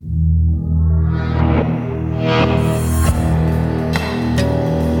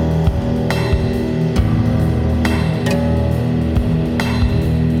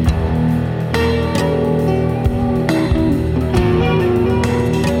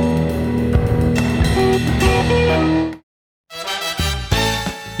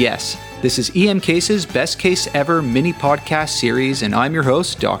Yes, this is EM Case's Best Case Ever mini podcast series, and I'm your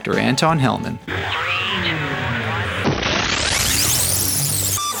host, Dr. Anton Hellman.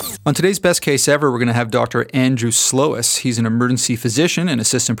 On today's Best Case Ever, we're going to have Dr. Andrew Sloas. He's an emergency physician and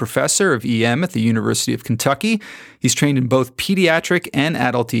assistant professor of EM at the University of Kentucky. He's trained in both pediatric and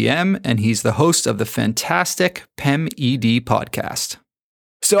adult EM, and he's the host of the fantastic PEM-ED podcast.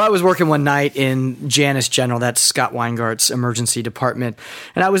 So I was working one night in Janus General, that's Scott Weingart's emergency department,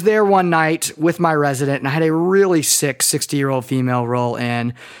 and I was there one night with my resident, and I had a really sick 60-year-old female roll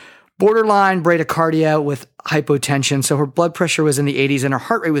in, borderline bradycardia with hypotension. So her blood pressure was in the 80s and her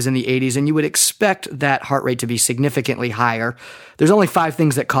heart rate was in the 80s, and you would expect that heart rate to be significantly higher. There's only 5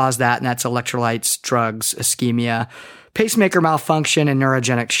 things that cause that, and that's electrolytes, drugs, ischemia, pacemaker malfunction, and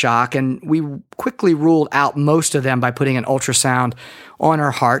neurogenic shock. And we quickly ruled out most of them by putting an ultrasound on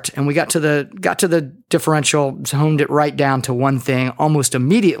her heart. And we got to the differential, honed it right down to one thing almost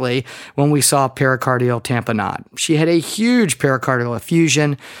immediately when we saw pericardial tamponade. She had a huge pericardial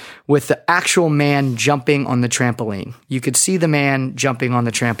effusion with the actual man jumping on the trampoline. You could see the man jumping on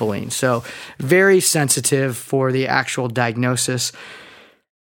the trampoline. So very sensitive for the actual diagnosis.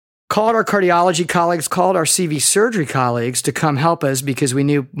 Called our cardiology colleagues, called our CV surgery colleagues to come help us because we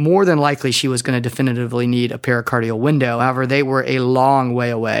knew more than likely she was going to definitively need a pericardial window. However, they were a long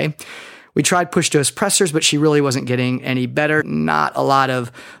way away. We tried push-dose pressors, but she really wasn't getting any better. Not a lot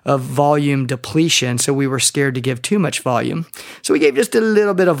of volume depletion, so we were scared to give too much volume. So we gave just a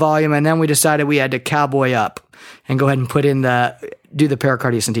little bit of volume, and then we decided we had to cowboy up and go ahead and do the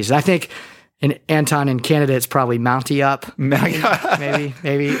pericardiocentesis. I think in Anton, in Canada, it's probably Mountie up.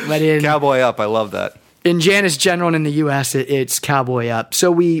 maybe. But in Cowboy up, I love that. In Janus General and in the U.S., it's cowboy up.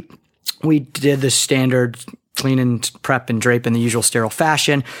 So we did the standard clean and prep and drape in the usual sterile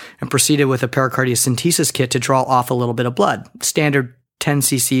fashion and proceeded with a pericardiocentesis kit to draw off a little bit of blood. Standard 10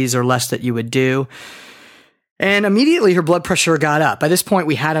 cc's or less that you would do. And immediately her blood pressure got up. By this point,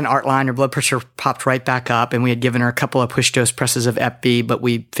 we had an art line. Her blood pressure popped right back up, and we had given her a couple of push-dose presses of Hep B, but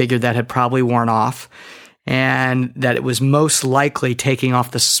we figured that had probably worn off and that it was most likely taking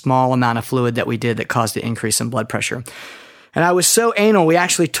off the small amount of fluid that we did that caused the increase in blood pressure. And I was so anal, we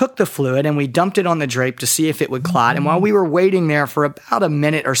actually took the fluid and we dumped it on the drape to see if it would clot. And while we were waiting there for about a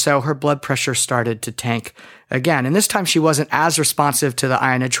minute or so, her blood pressure started to tank again. And this time she wasn't as responsive to the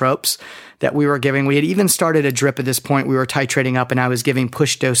inotropes that we were giving. We had even started a drip at this point. We were titrating up and I was giving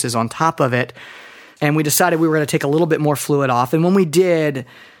push doses on top of it. And we decided we were going to take a little bit more fluid off. And when we did,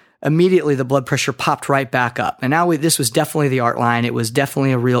 immediately the blood pressure popped right back up. And now this was definitely the art line. It was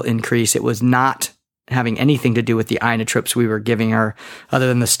definitely a real increase. It was not having anything to do with the inotropes we were giving her other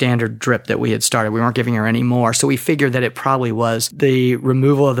than the standard drip that we had started. We weren't giving her any more. So we figured that it probably was the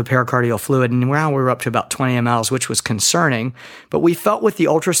removal of the pericardial fluid. And now we were up to about 20 mLs, which was concerning. But we felt with the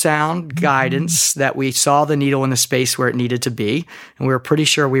ultrasound guidance that we saw the needle in the space where it needed to be. And we were pretty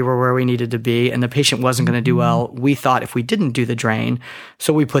sure we were where we needed to be. And the patient wasn't going to do well, we thought, if we didn't do the drain.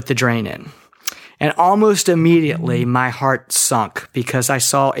 So we put the drain in. And almost immediately my heart sunk because I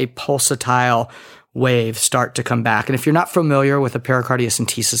saw a pulsatile wave start to come back. And if you're not familiar with a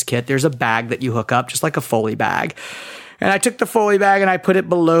pericardiocentesis kit, there's a bag that you hook up, just like a Foley bag. And I took the Foley bag and I put it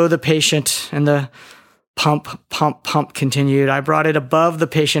below the patient, and the pump continued. I brought it above the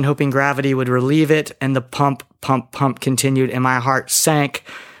patient, hoping gravity would relieve it, and the pump continued, and my heart sank,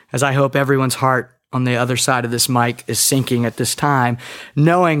 as I hope everyone's heart on the other side of this mic is sinking at this time,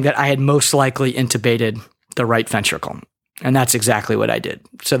 knowing that I had most likely intubated the right ventricle. And that's exactly what I did.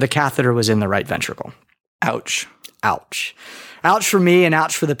 So the catheter was in the right ventricle. Ouch. Ouch. Ouch for me and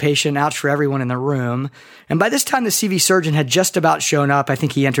ouch for the patient, ouch for everyone in the room. And by this time, the CV surgeon had just about shown up. I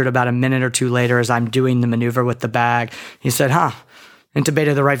think he entered about a minute or two later as I'm doing the maneuver with the bag. He said,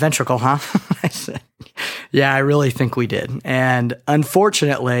 intubated the right ventricle, huh? I said, yeah, I really think we did. And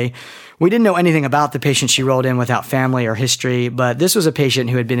unfortunately, we didn't know anything about the patient she rolled in without family or history, but this was a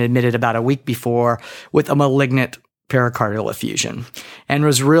patient who had been admitted about a week before with a malignant pericardial effusion and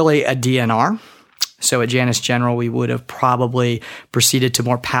was really a DNR. So at Janus General, we would have probably proceeded to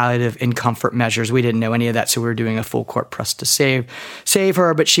more palliative and comfort measures. We didn't know any of that, so we were doing a full court press to save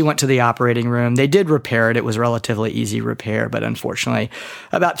her, but she went to the operating room. They did repair it. It was relatively easy repair, but unfortunately,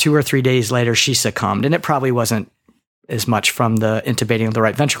 about 2 or 3 days later, she succumbed, and it probably wasn't as much from the intubating of the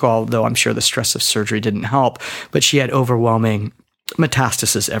right ventricle, although I'm sure the stress of surgery didn't help, but she had overwhelming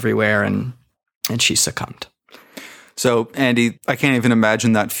metastasis everywhere, and she succumbed. So, Andy, I can't even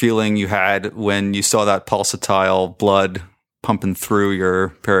imagine that feeling you had when you saw that pulsatile blood pumping through your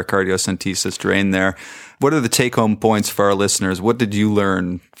pericardiocentesis drain there. What are the take-home points for our listeners? What did you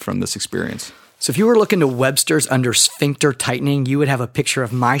learn from this experience? So if you were looking to Webster's under sphincter tightening, you would have a picture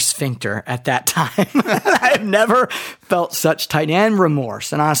of my sphincter at that time. I've never felt such tightening and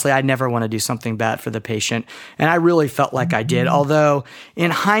remorse. And honestly, I never want to do something bad for the patient. And I really felt like I did. Although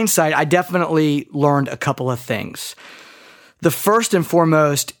in hindsight, I definitely learned a couple of things. The first and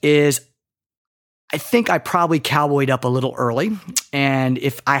foremost is I think I probably cowboyed up a little early. And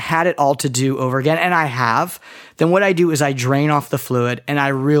if I had it all to do over again, and I have, then what I do is I drain off the fluid and I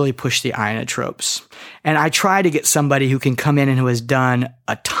really push the inotropes. And I try to get somebody who can come in and who has done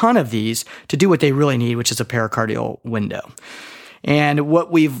a ton of these to do what they really need, which is a pericardial window. And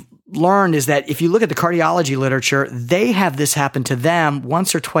what we've learned is that if you look at the cardiology literature, they have this happen to them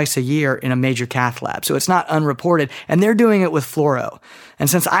once or twice a year in a major cath lab. So it's not unreported, and they're doing it with fluoro. And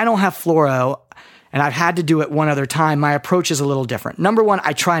since I don't have fluoro, and I've had to do it one other time, my approach is a little different. Number one,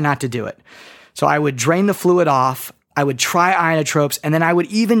 I try not to do it. So I would drain the fluid off, I would try inotropes, and then I would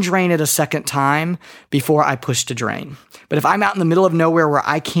even drain it a second time before I push to drain. But if I'm out in the middle of nowhere where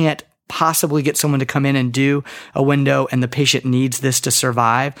I can't possibly get someone to come in and do a window and the patient needs this to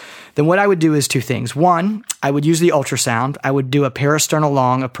survive, then what I would do is two things. One, I would use the ultrasound. I would do a parasternal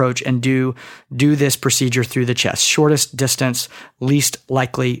long approach and do this procedure through the chest. Shortest distance, least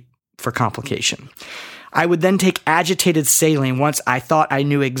likely for complication. I would then take agitated saline once I thought I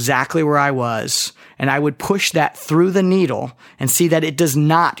knew exactly where I was, and I would push that through the needle and see that it does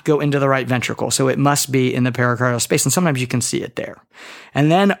not go into the right ventricle. So it must be in the pericardial space, and sometimes you can see it there.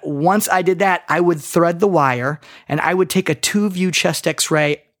 And then once I did that, I would thread the wire and I would take a 2-view chest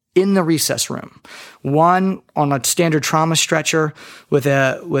x-ray in the recess room. One on a standard trauma stretcher with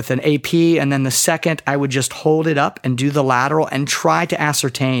an AP, and then the second, I would just hold it up and do the lateral and try to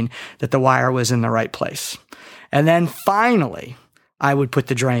ascertain that the wire was in the right place. And then finally, I would put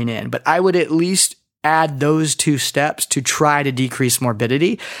the drain in. But I would at least add those 2 steps to try to decrease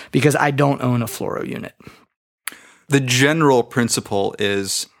morbidity because I don't own a fluoro unit. The general principle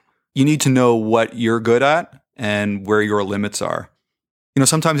is you need to know what you're good at and where your limits are.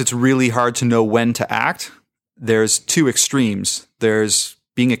 Sometimes it's really hard to know when to act. There's 2 extremes. There's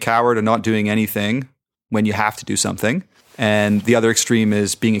being a coward and not doing anything when you have to do something. And the other extreme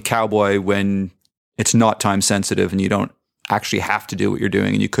is being a cowboy when it's not time sensitive and you don't actually have to do what you're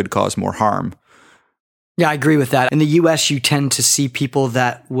doing and you could cause more harm. Yeah, I agree with that. In the US, you tend to see people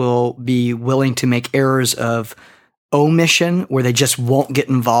that will be willing to make errors of omission where they just won't get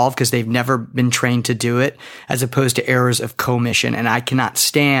involved because they've never been trained to do it, as opposed to errors of commission. And I cannot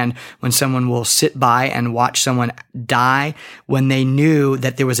stand when someone will sit by and watch someone die when they knew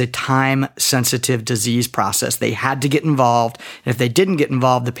that there was a time-sensitive disease process. They had to get involved. And if they didn't get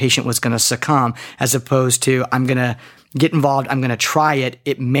involved, the patient was going to succumb, as opposed to, I'm going to get involved, I'm going to try it.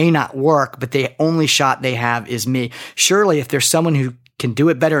 It may not work, but the only shot they have is me. Surely, if there's someone who can do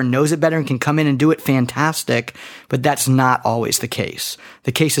it better and knows it better and can come in and do it, fantastic. But that's not always the case.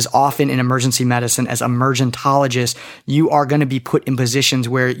 The case is often in emergency medicine, as emergentologists, you are going to be put in positions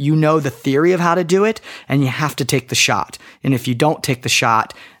where you know the theory of how to do it and you have to take the shot. And if you don't take the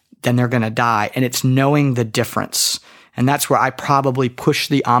shot, then they're going to die. And it's knowing the difference. And that's where I probably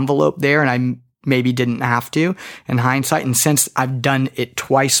pushed the envelope there, and I maybe didn't have to in hindsight. And since I've done it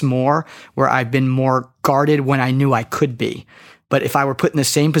twice more, where I've been more guarded when I knew I could be. But if I were put in the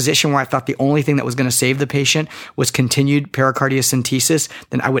same position where I thought the only thing that was going to save the patient was continued pericardiocentesis,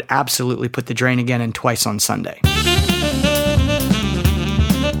 then I would absolutely put the drain again and twice on Sunday.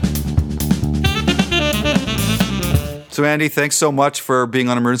 So Andy, thanks so much for being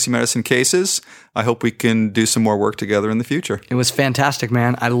on Emergency Medicine Cases. I hope we can do some more work together in the future. It was fantastic,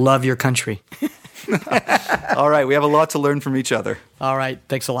 man. I love your country. All right. We have a lot to learn from each other. All right.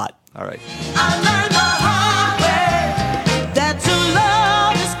 Thanks a lot. All right.